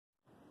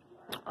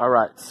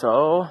Alright,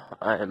 so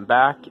I am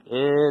back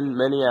in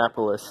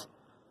Minneapolis.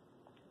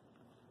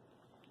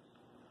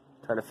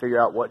 Trying to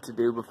figure out what to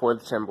do before the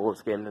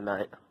Timberwolves game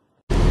tonight.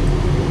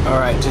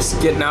 Alright,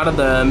 just getting out of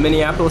the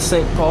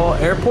Minneapolis-St. Paul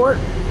airport.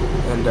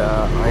 And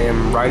I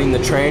am riding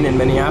the train in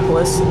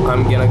Minneapolis.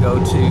 I'm going to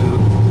go to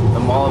the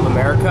Mall of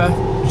America,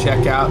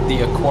 check out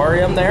the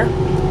aquarium there,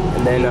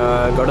 and then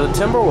go to the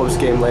Timberwolves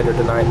game later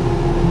tonight.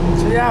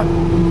 So yeah,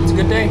 it's a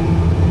good day.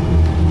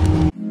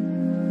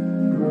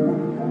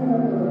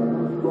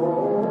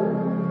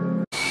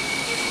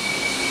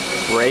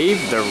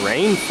 Brave the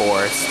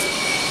rainforest.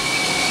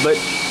 But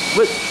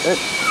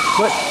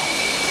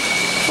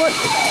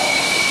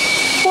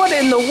what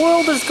in the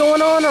world is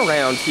going on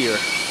around here?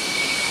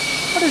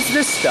 What is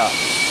this stuff?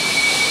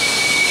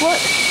 What?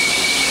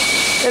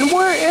 And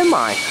where am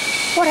I?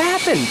 What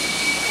happened?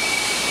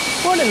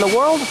 What in the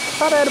world? I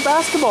thought I had a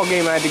basketball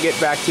game I had to get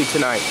back to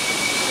tonight.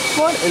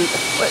 What in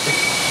what?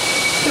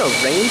 You know,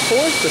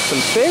 rainforest with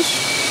some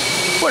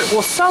fish? What?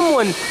 Will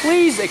someone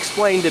please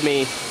explain to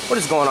me what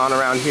is going on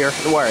around here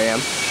and where I am?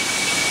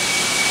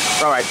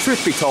 Alright,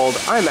 truth be told,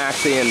 I'm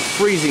actually in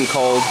freezing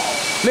cold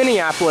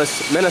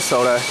Minneapolis,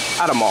 Minnesota,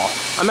 at a mall.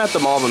 I'm at the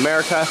Mall of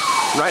America.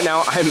 Right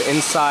now, I'm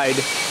inside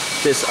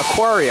this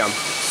aquarium.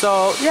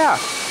 So, yeah,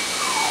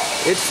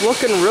 it's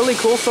looking really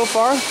cool so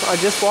far. I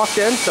just walked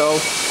in, so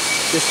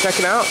just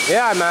checking out.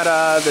 Yeah, I'm at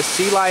the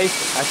Sea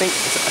Life, I think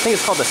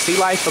it's called the Sea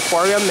Life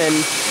Aquarium in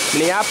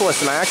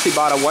Minneapolis, and I actually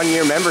bought a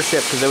one-year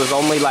membership because it was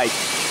only like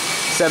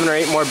 $7 or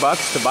 $8 more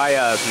to buy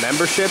a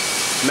membership.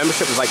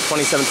 Membership was like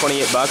 $27,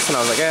 $28, and I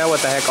was like, yeah,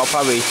 what the heck, I'll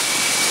probably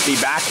be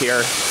back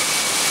here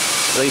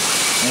at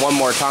least one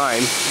more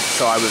time.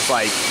 So I was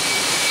like,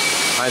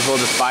 might as well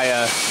just buy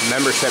a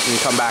membership and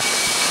come back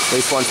at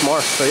least once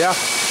more. So yeah,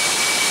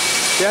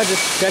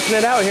 just checking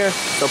it out here.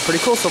 So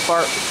pretty cool so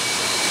far.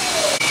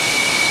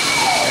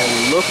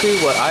 And looky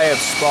what I have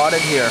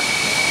spotted here.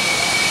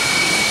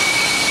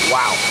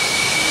 Wow.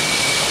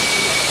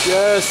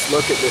 Just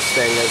look at this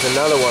thing. There's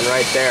another one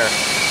right there.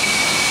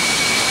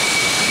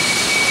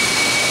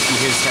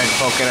 See his head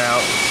poking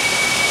out.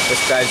 This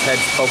guy's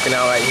head's poking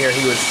out right here.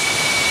 He was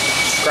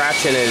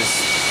scratching his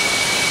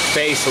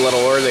face a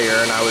little earlier,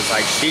 and I was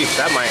like, sheesh,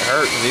 that might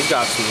hurt, because he's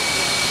got some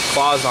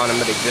claws on him,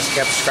 but he just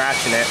kept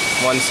scratching it,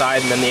 one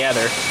side and then the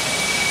other.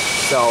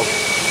 So,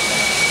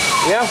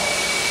 yeah,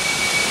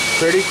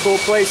 pretty cool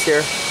place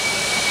here.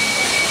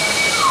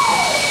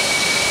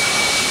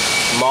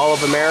 Mall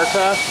of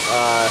America,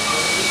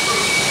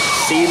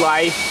 Sea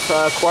Life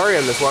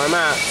Aquarium is where I'm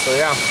at, so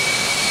yeah.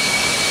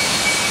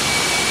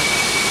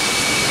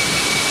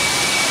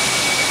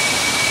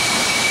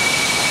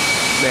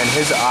 Man,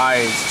 his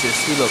eyes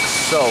just, he looks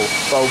so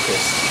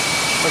focused.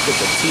 Look at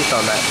the teeth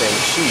on that thing,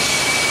 sheesh.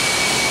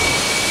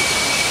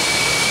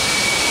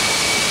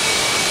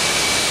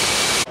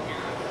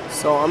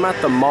 So I'm at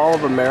the Mall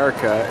of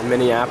America in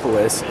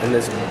Minneapolis, and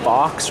this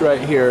box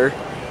right here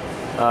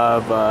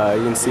of,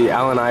 you can see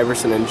Allen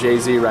Iverson and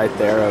Jay-Z right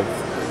there of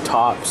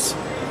Topps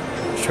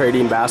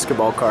trading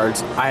basketball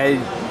cards. I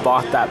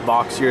bought that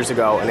box years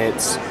ago, and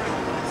it's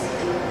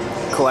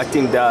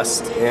collecting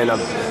dust in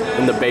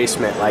the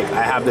basement. Like,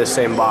 I have this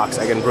same box.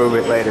 I can prove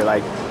it later.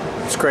 Like,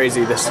 it's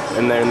crazy.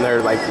 And then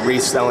they're like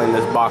reselling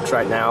this box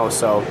right now.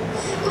 So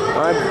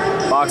my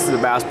box of the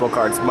basketball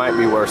cards might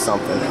be worth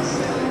something.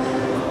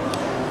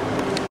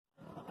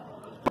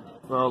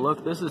 Well,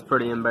 look, this is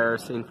pretty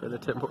embarrassing for the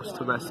Timberwolves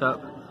to mess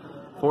up.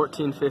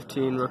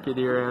 14-15 Rookie of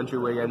the Year Andrew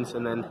Wiggins,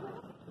 and then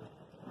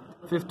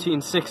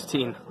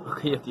 15-16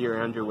 Rookie of the Year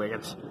Andrew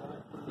Wiggins.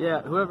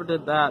 Yeah, whoever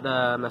did that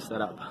messed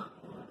that up.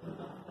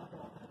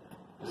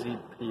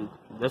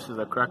 This is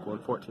the correct one,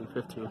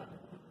 14-15.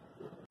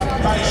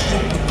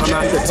 I'm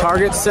at the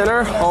Target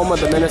Center, home of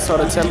the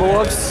Minnesota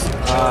Timberwolves.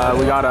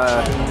 We got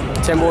a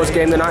Timberwolves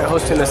game tonight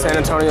hosting the San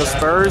Antonio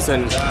Spurs,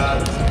 and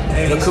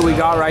look who we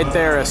got right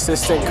there,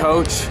 assistant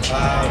coach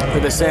for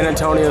the San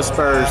Antonio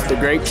Spurs, the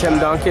great Tim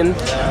Duncan.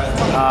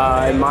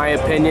 In my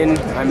opinion,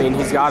 I mean,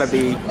 he's got to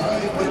be,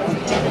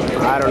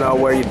 I don't know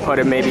where you'd put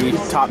him, maybe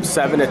top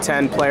 7 to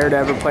 10 player to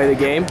ever play the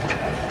game.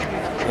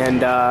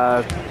 And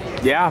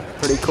yeah,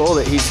 pretty cool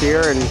that he's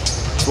here and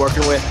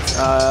working with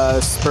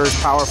Spurs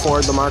power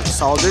forward LaMarcus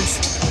Aldridge.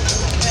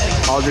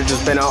 Aldridge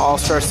has been an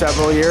all-star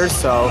several years,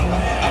 so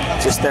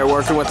just there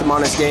working with him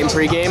on his game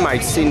pregame.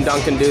 I've seen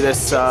Duncan do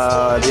this the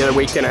other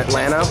week in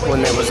Atlanta when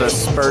it was a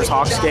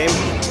Spurs-Hawks game.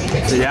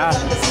 So yeah,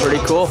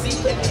 pretty cool.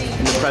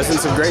 In the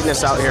presence of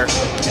greatness out here.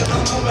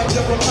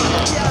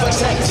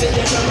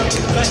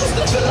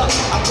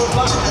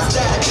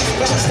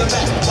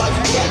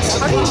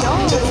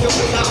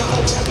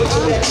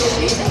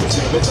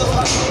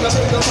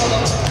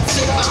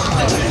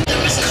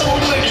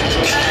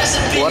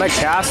 What a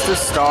cast of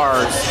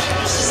stars.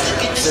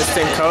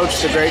 Assistant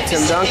coach, the great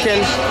Tim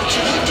Duncan.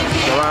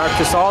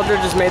 LaMarcus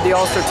Aldridge has made the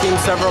All-Star team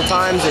several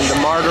times, and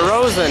DeMar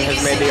DeRozan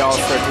has made the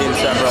All-Star team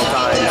several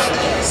times.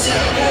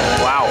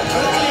 Wow.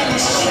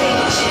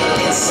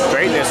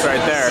 Greatness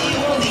right there.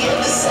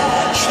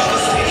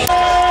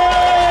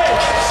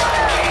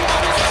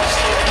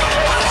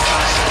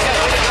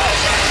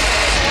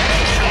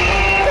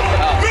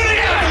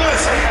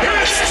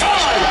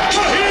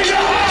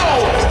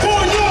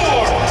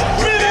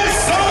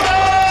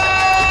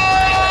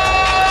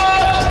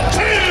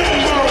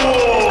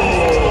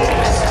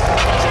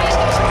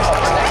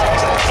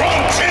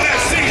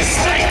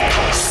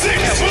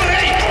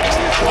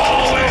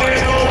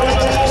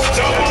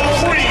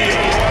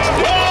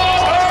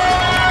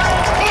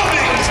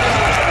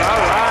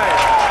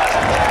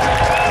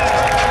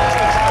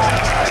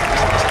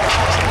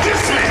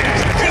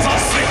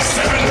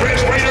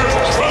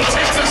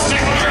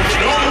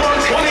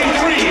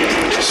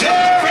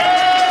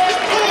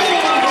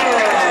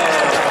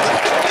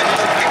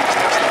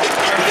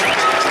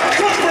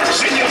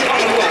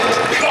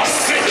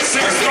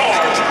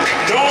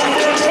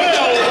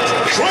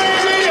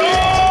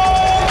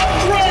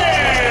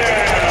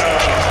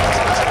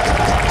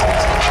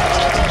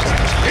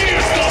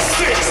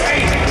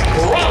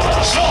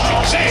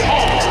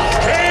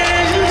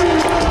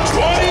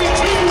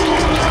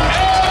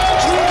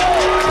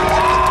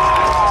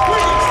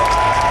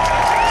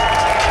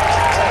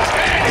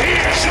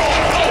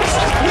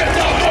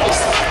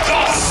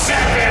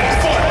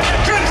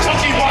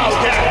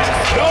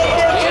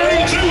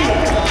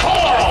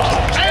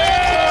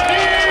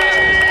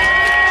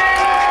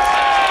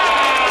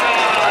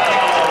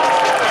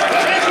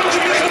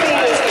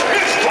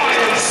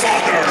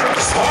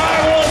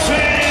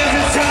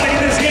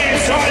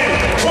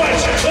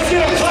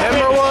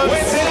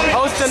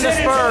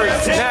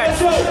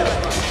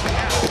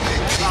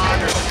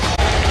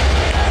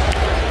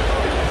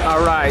 All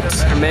right,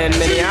 I'm in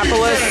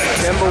Minneapolis.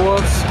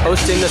 Timberwolves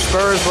hosting the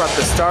Spurs. We're at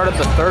the start of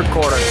the third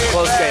quarter. It's a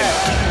close game.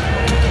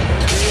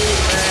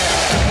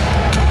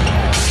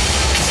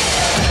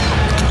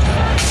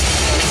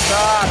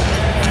 Stop.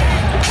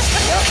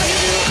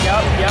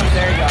 Yep,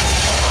 there you go.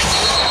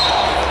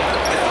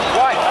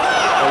 What?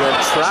 And then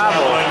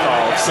travel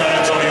called. San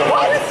Antonio.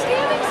 What?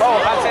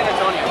 Oh, not San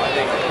Antonio, I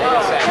think.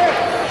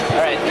 All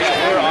right, yeah,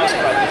 we were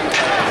awesome.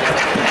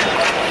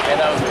 Yeah,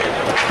 that was weird.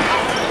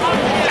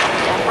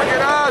 Look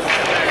at us!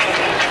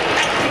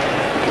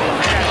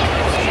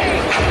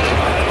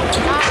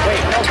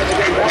 Wait, no, but they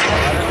get back.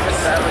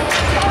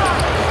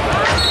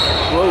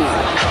 Whoa.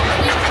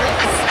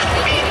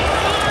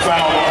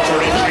 Foul on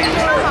 33,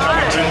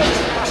 Covington.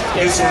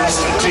 His first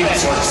team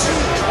first.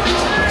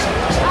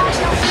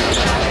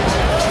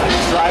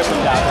 Drive from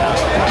downtown.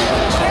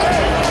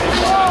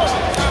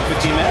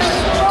 15 minutes.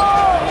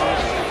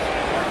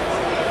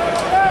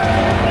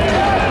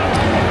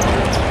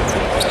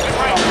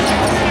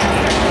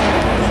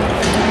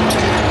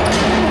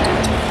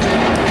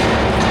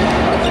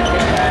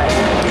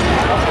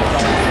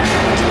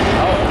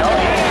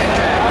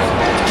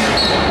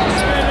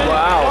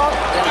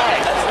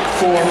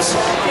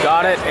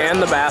 Got it,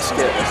 and the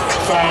basket.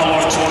 Foul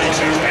on 22,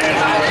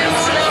 Andrew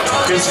Williams.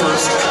 His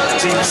first,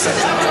 team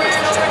second.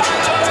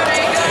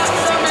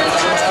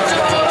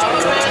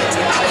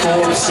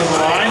 Forbes to the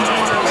line.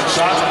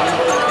 Shot.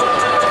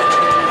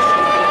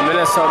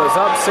 Minnesota's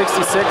up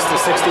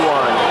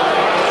 66-61.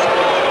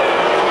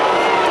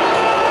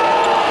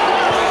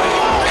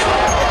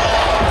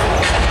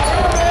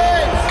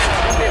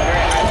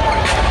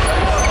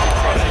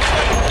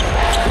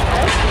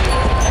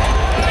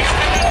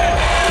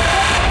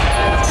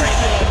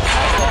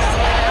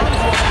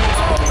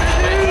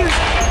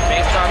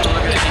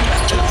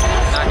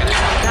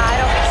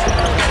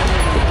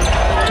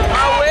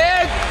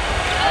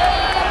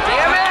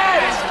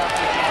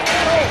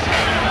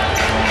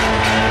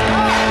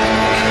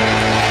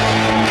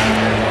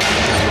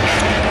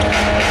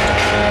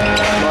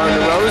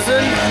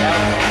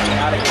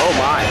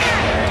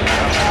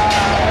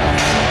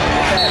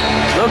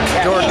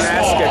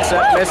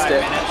 Except missed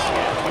it.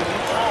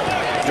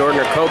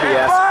 Jordan or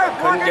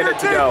Kobe-esque. Couldn't get it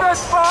to go. No,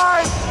 it's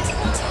funny.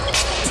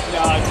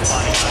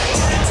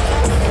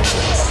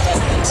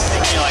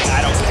 I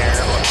don't care.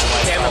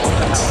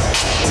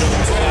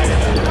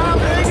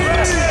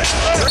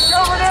 They're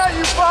coming at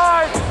you,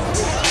 5.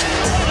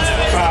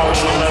 Foul on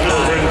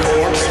 11, Bryn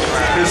Forbes.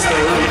 His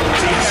third,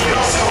 team six.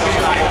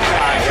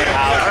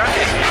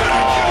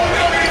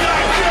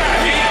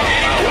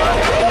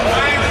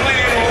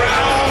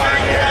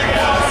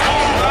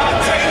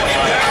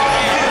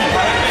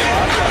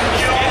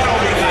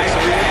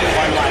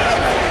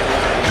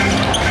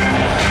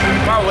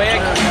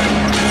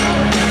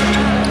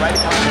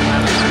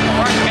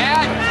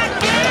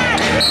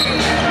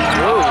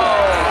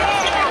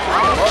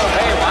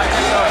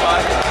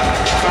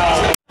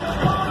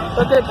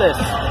 Look at this.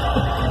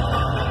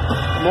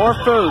 More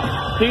food.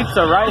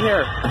 Pizza right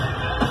here.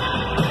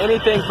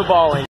 Anything for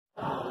balling.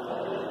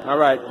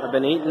 Alright, I've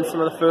been eating some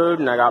of the food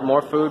and I got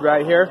more food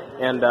right here.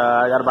 And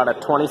I got about a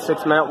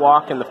 26-minute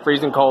walk in the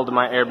freezing cold to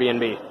my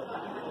Airbnb.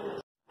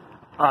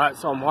 Alright,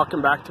 so I'm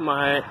walking back to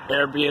my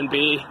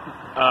Airbnb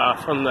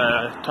from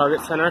the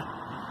Target Center.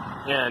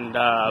 And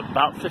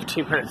about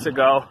 15 minutes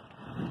ago,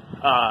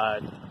 a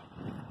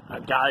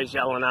guy's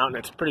yelling out, and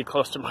it's pretty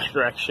close to my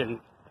direction.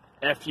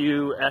 F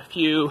you, F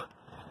you.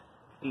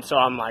 And so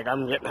I'm like,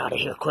 I'm getting out of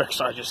here quick.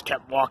 So I just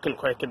kept walking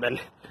quick, and then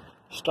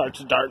he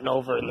starts darting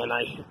over, and then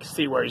I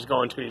see where he's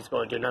going to. He's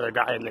going to another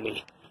guy, and then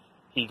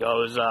he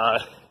goes,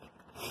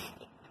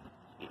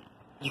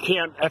 you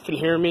can't effing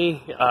hear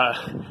me.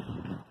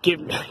 Give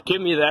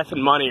me the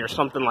effing money or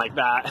something like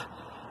that.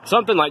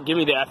 Something like give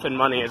me the effing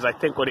money is I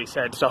think what he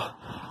said. So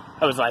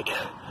I was like,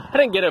 I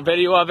didn't get a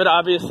video of it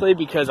obviously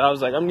because I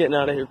was like, I'm getting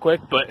out of here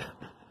quick. But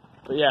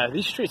yeah,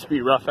 these streets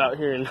be rough out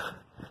here in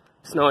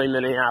snowy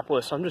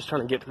Minneapolis. So I'm just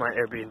trying to get to my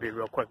Airbnb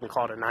real quick and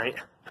call it a night.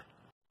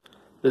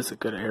 This is a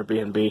good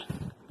Airbnb.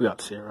 We got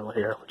Sierra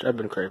here, which I've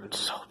been craving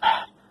so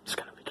bad. It's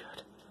gonna be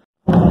good.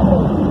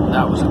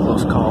 That was a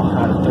close call.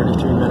 I had a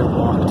 33-minute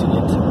walk to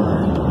get to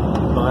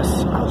my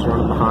bus. I was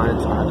running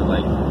behind, so I had to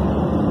like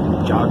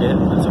jog it.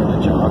 I started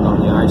to jog on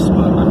the ice,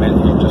 but I made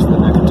it just in the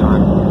nick of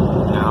time.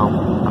 Now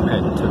I'm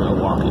heading to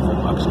Milwaukee for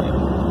the Bucks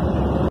game.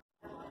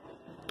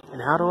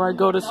 And how do I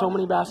go to so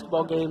many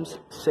basketball games?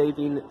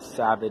 Saving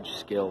savage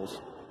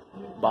skills.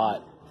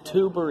 Bought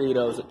 2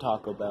 burritos at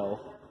Taco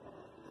Bell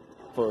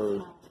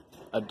for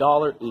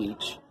 $1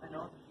 each.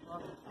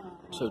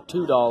 So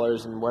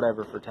 $2 and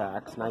whatever for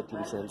tax,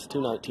 19 cents,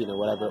 $2.19 or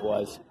whatever it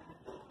was.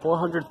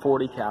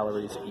 440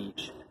 calories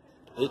each.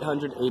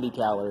 880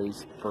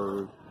 calories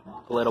for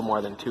a little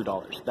more than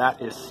 $2. That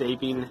is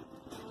saving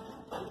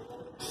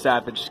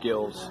savage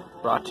skills.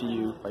 Brought to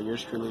you by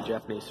yours truly,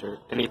 Jeff Neeser.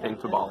 Anything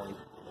for balling.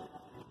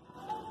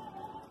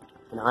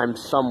 And I'm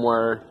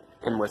somewhere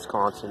in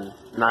Wisconsin,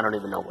 and I don't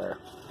even know where.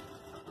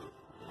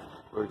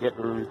 We're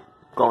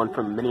going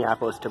from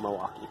Minneapolis to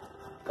Milwaukee.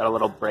 Got a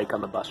little break on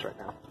the bus right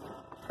now.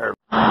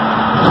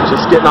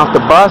 Just getting off the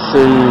bus,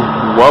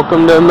 and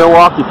welcome to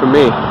Milwaukee for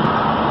me.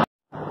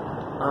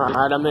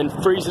 Alright, I'm in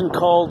freezing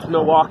cold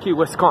Milwaukee,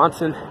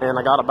 Wisconsin, and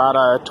I got about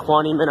a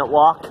 20-minute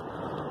walk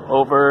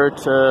over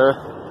to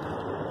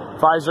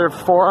Fiserv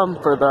Forum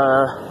for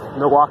the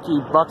Milwaukee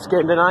Bucks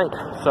game tonight.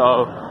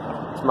 So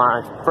it's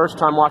my first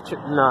time watching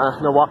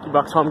Milwaukee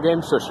Bucks home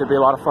game, so it should be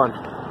a lot of fun.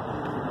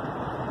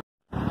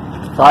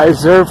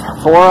 Fiserv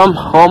Forum,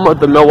 home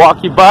of the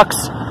Milwaukee Bucks.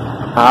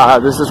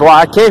 This is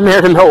why I came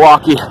here to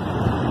Milwaukee.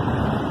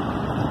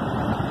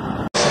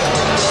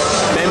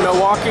 In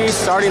Milwaukee,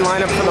 starting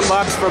lineup for the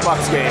Bucks for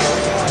Bucks game.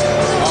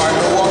 Alright,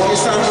 Milwaukee,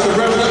 it's time for the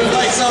revenue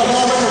lights out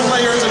moment for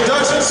player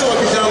introduction. So if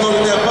you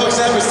downloaded that Bucks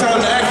app, it's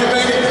time to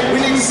activate it.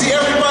 We need to see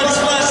everybody's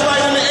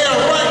flashlight in the air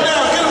right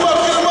now. Get them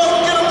up, get them up,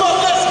 get them up.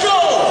 Let's go!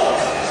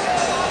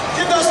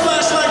 Get those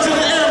flashlights in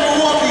the air,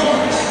 Milwaukee.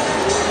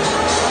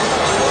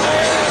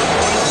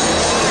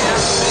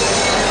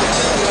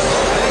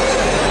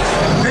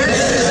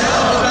 This is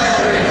Alpha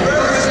Factory,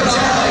 Burgers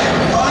Battalion,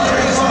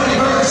 honoring Tony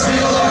Burke's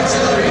Field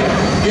Artillery.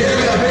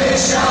 Giving a big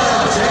shout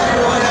out to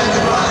everyone at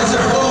the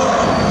Fiserv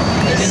Forum.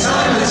 It's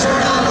time to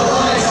turn on the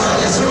lights on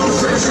this Roof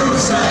for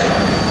Troops night.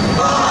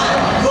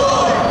 5,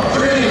 4,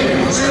 3,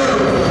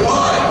 2,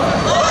 1.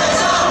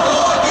 Lights out,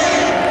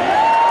 Milwaukee!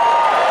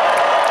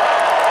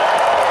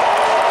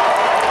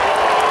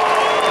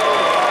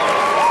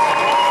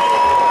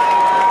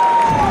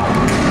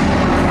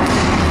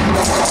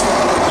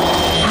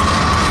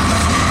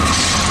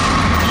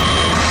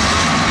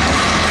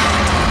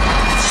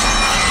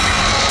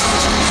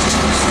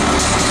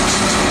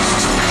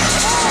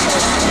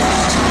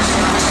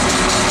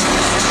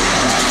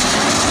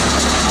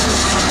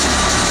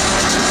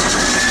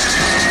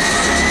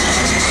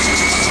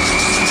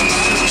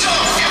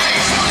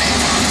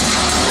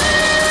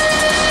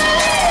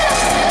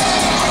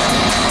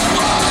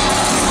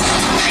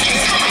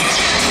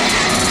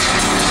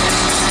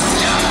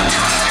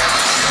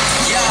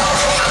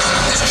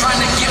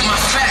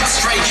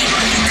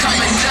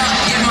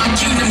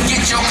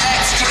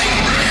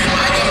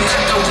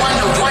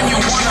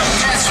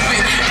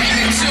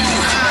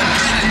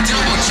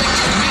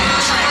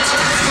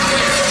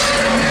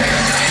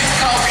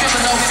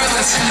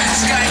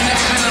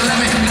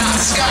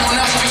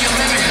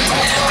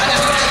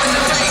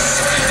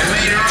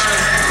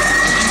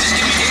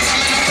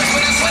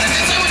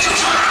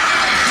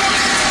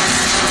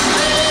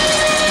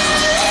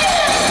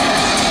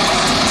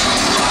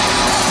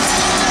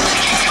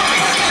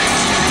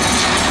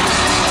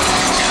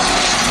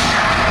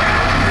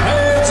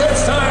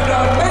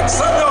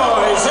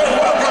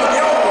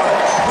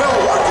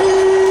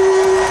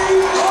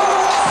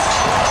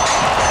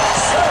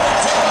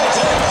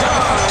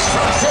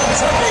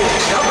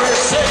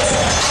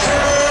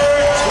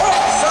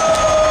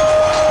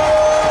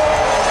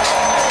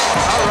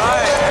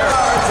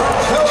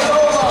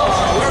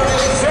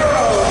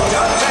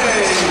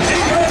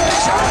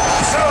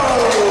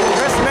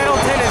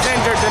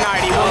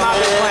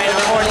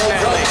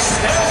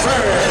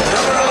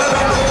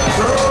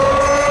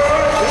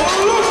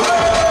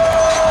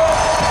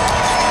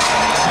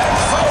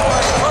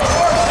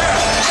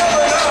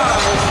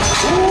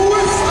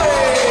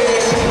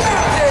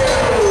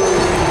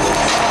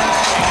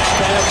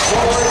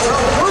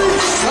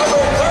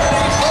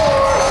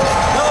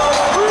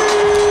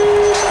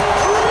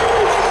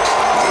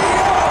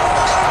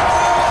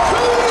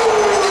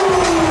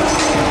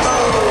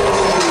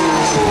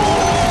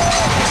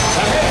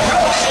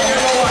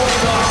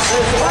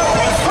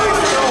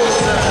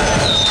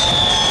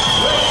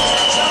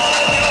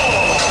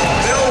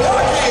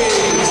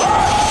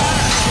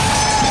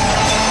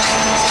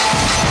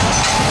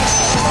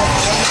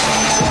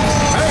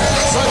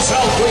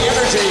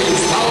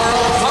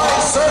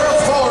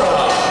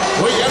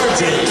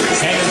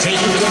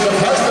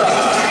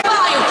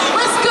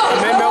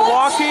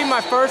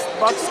 First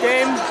Bucks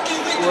game.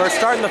 We're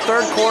starting the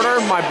third quarter.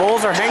 My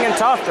Bulls are hanging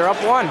tough. They're up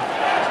 1.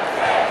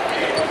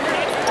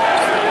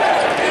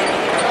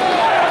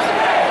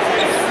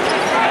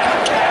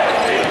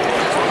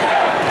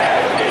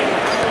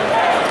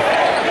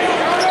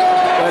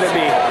 Let it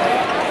be.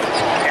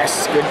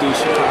 Yes, good D,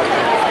 Chicago.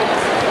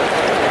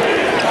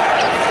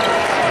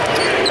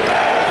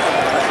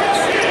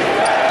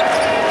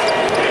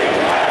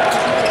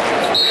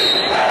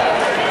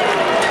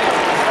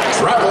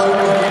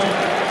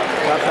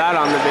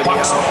 On the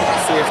video,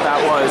 see if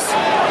that was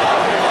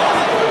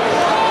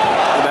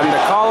for them to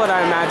call it.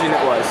 I imagine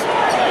it was.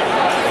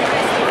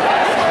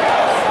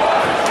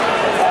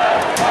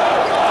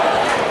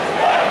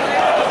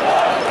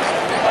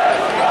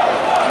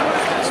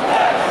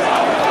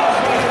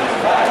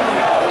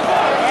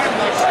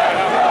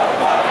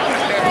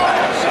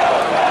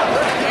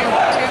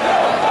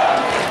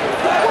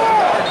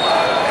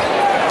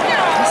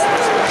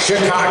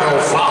 Chicago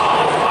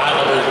foul,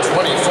 Islander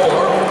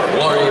 24,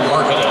 Laurie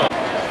Marketing.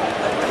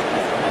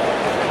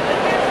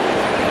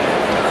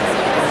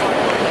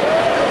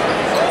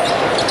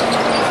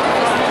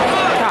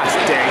 Gosh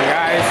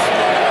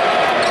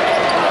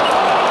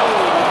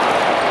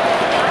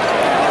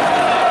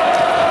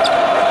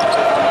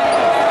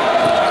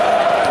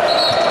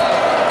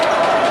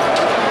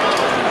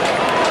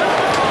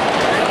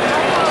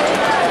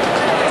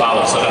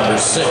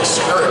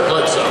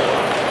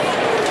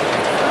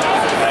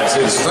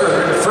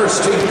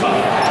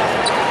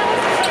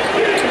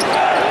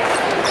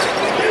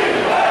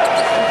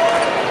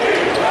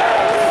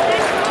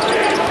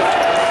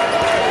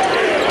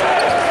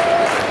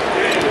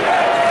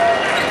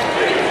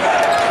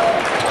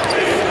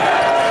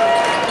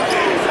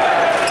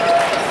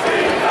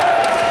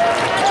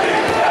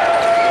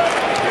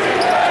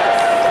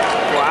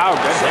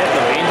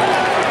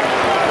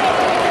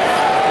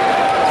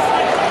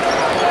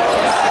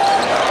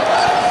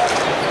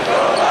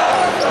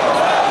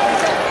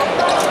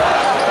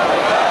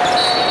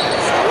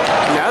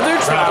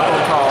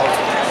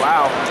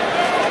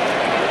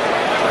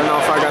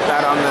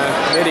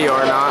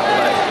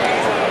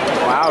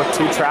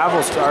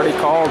travels already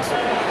called.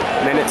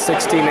 Minute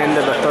 16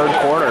 into the third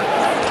quarter.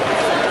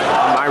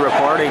 My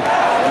reporting.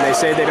 And they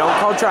say they don't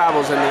call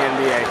travels in the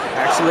NBA.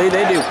 Actually,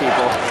 they do,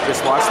 people.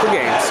 Just watch the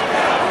games.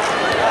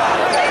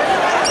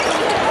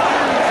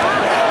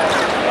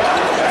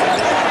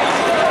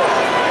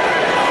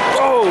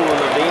 Oh,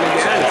 Levine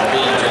again.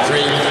 Levine for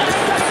three.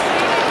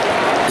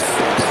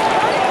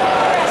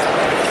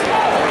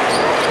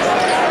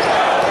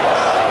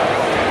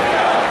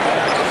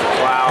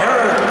 Wow.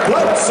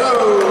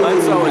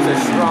 Bledsoe is a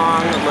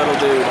strong little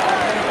dude.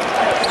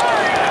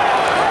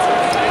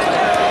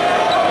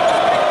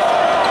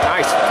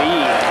 Nice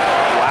feed.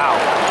 Wow.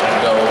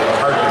 Go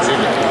Harden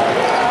Jr.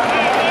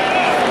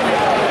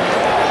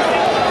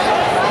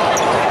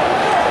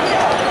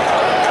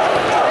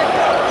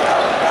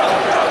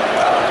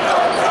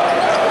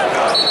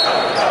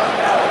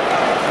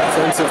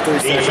 Defensive 3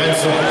 seconds.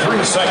 Defensive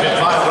 3-second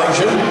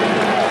violation.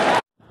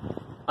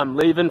 I'm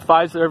leaving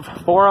Fiserv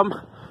Forum.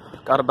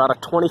 Got about a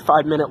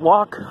 25-minute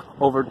walk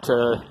over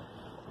to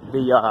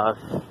the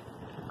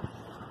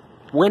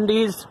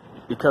Wendy's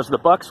because the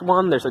Bucks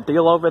won. There's a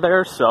deal over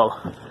there, so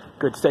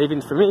good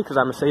savings for me because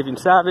I'm a saving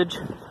savage.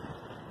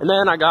 And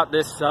then I got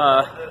this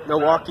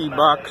Milwaukee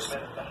Bucks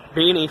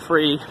beanie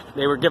free.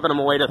 They were giving them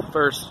away to the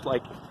first,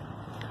 like,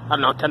 I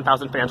don't know,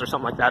 10,000 fans or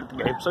something like that at the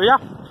game. So yeah,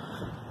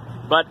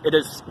 but it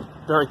is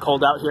very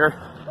cold out here.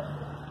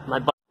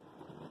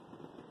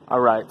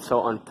 Alright,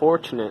 so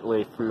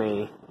unfortunately for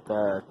me,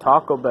 the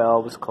Taco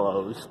Bell was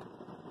closed.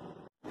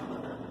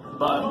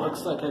 But it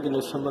looks like I can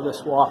do some of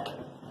this walk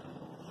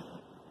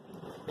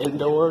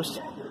indoors.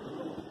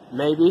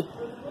 Maybe.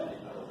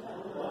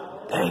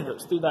 Dang, it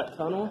was through that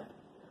tunnel.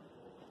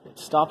 It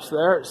stops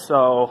there,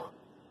 so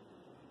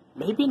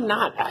maybe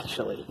not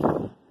actually.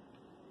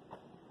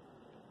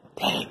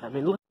 Dang, I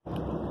mean, look.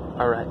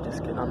 Alright,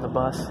 just getting on the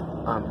bus.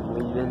 I'm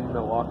leaving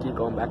Milwaukee,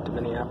 going back to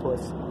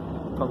Minneapolis.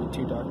 Probably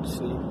too dark to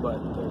see, but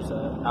there's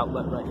an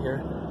outlet right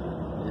here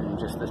in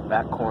just this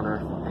back corner,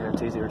 and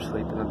it's easier to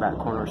sleep in the back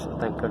corner, so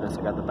thank goodness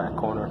I got the back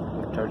corner.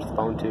 I can charge the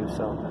phone too,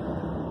 so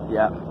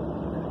yeah.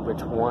 What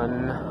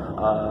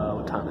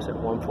time is it?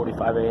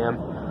 1:45 a.m.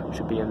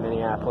 Should be in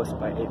Minneapolis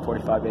by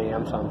 8:45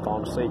 a.m., so I'm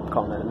falling asleep,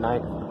 calling it a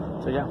night.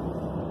 So yeah.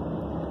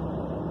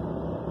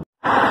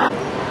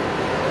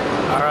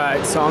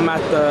 Alright, so I'm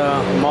at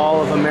the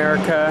Mall of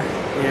America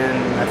in,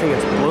 I think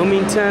it's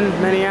Bloomington,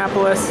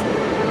 Minneapolis.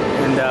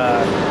 And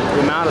the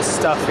amount of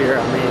stuff here,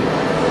 I mean,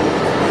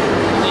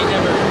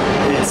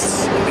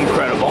 it's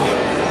incredible. I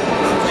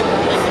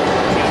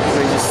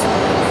mean, just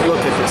look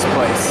at this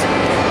place.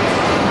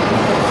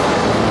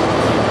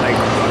 Like,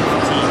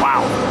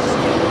 wow.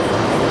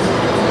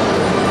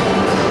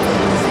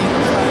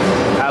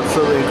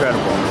 Absolutely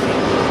incredible.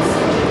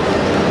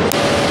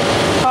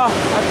 Oh,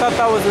 I thought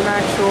that was an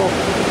actual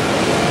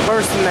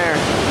person there.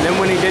 And then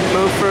when he didn't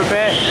move for a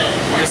bit,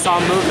 I just saw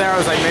him move there. I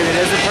was like, maybe it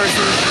is a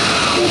person.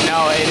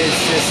 No, it is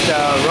just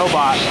a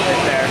robot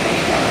right there.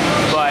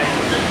 But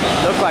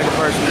looked like a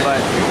person. But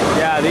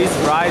yeah, these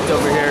rides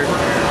over here,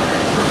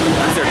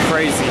 these are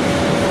crazy.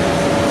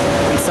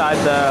 Inside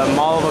the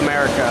Mall of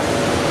America.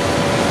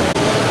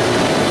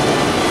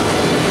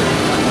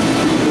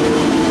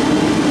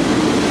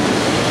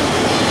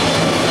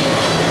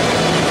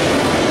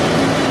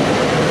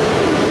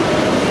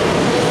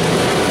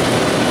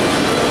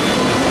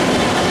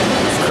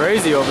 It's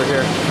crazy over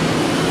here.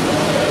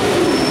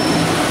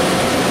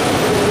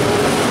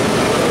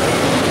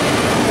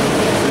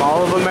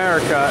 Mall of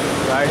America,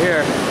 right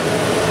here.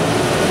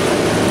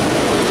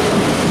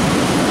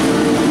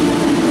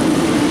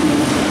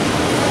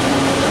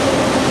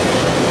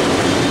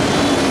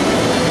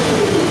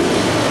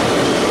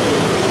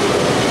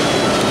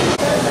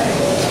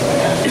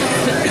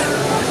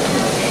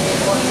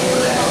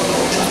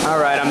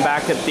 Alright, I'm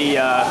back at the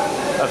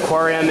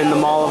aquarium in the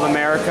Mall of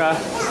America.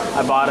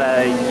 I bought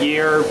a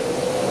year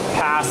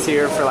pass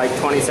here for like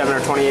 27 or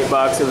 28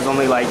 bucks. It was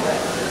only like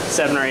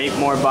 7 or 8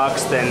 more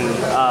bucks than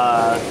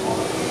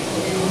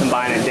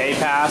buying a day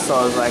pass. So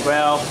I was like,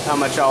 well, how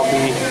much I'll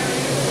be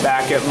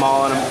back at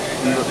Mall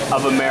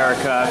of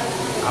America,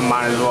 I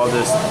might as well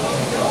just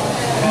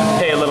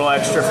pay a little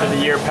extra for the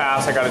year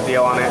pass. I got a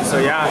deal on it. So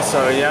yeah,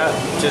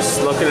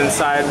 just looking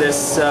inside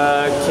this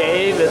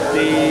cave at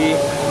the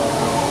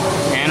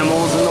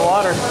animals in the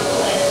water.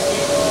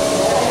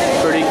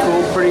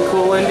 Pretty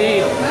cool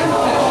indeed.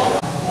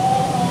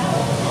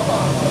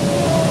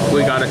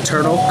 We got a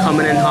turtle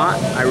coming in hot.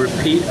 I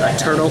repeat, a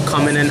turtle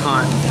coming in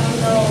hot.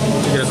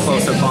 Get a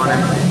close-up on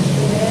him.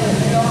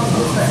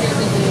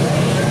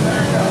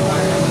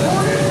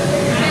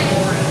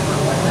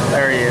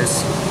 There he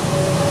is.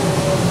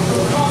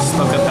 Just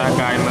look at that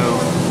guy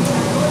move.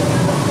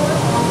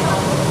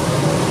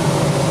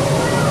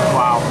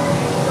 Wow.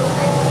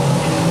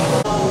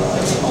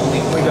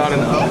 We got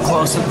an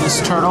up-close of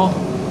this turtle.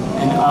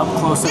 An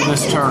up-close of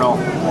this turtle.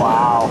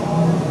 Wow.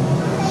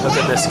 Look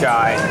at this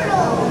guy.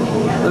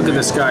 Look at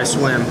this guy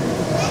swim.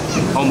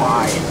 Oh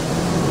my.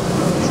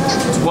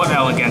 What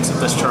elegance of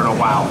this turtle.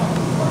 Wow.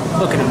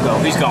 Look at him go.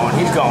 He's going.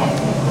 He's going.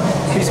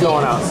 He's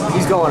going up.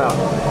 He's going up.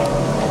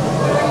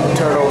 The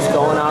turtle's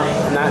going up,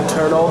 and that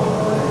turtle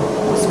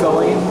is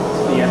going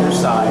to the other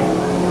side.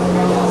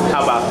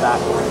 How about that?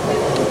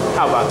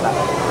 How about that?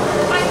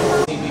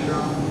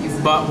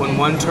 But when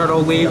one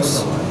turtle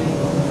leaves,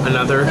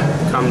 another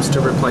comes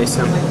to replace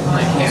him.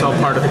 It's all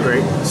part of the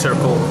great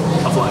circle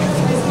of life.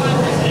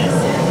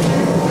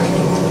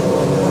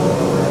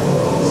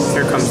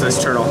 Here comes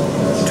this turtle.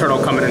 Turtle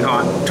coming in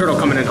hot. Turtle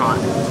coming in hot.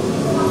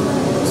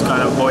 Just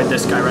gotta avoid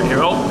this guy right here.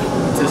 Oh,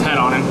 it's his head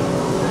on him.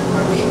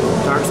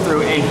 Darts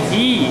through, and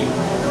he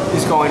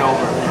is going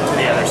over to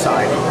the other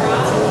side.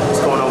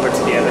 He's going over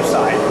to the other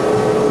side.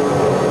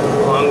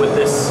 Along with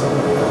this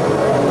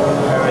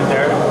guy right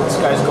there. This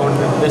guy's going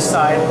to this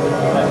side.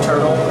 That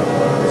turtle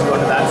is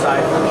going to that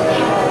side.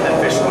 That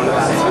fish going to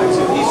that side.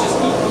 So he's just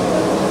eating.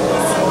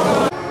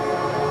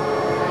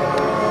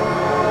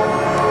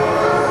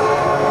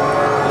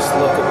 Just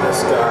look at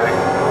this guy.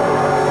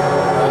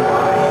 Oh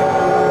my.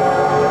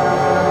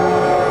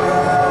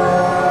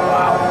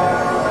 Wow.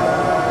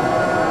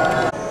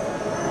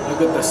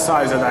 Look at the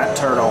size of that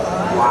turtle.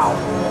 Wow.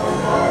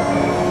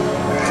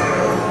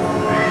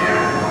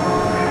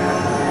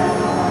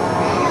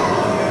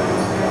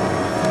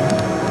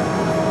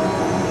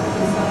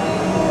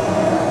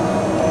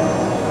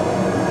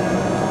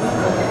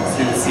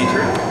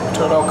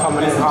 Turtle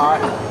coming in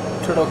hot.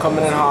 Turtle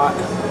coming in hot.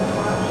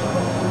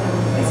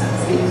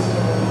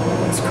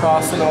 It's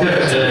crossing over to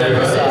the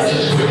other side.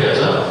 Just a quick heads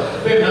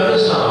up. We have another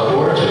song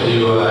board to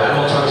do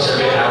animal talks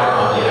every hour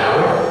on the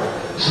hour.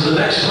 So the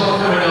next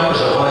talk coming up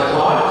is at 1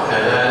 o'clock,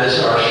 and that is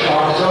our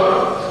shark talk.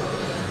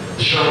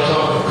 The shark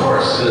talk, of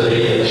course, is going to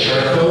be in the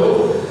shark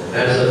cove.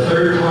 That is the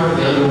third part of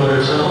the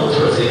underwater tunnel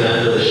towards the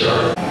end of the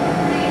shark.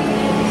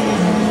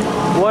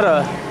 What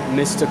a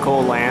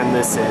mystical land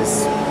this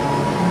is.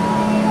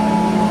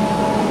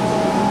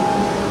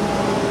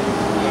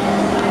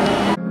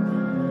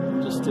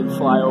 Did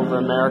fly over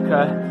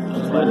America.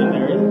 It's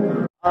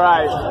legendary. All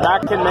right,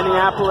 back in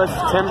Minneapolis,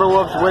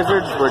 Timberwolves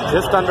Wizards were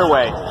just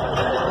underway.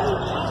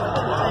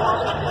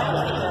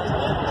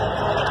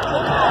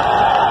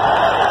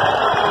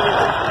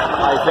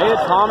 Isaiah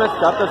Thomas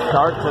got the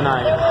start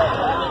tonight.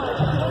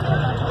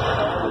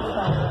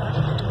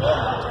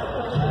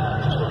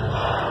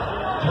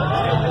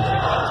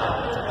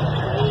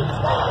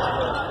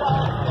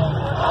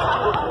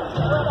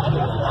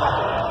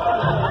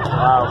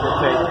 Wow, good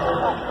take.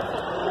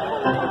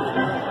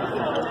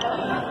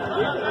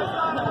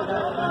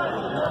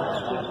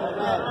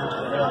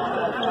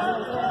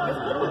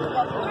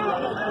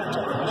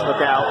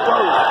 Look out.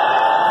 Whoa.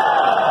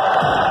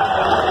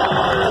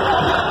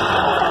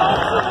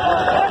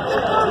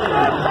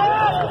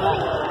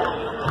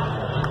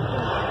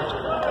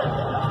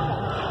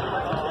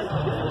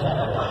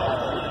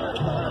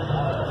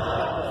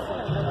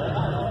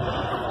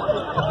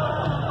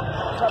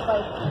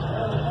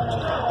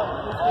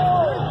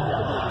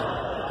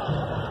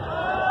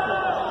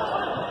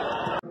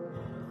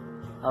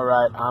 All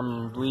right,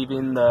 I'm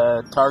leaving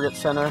the Target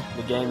Center.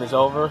 The game is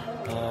over,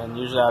 and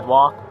usually I'd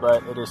walk,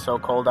 but it is so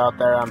cold out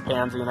there, I'm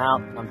pansying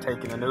out. I'm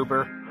taking an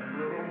Uber.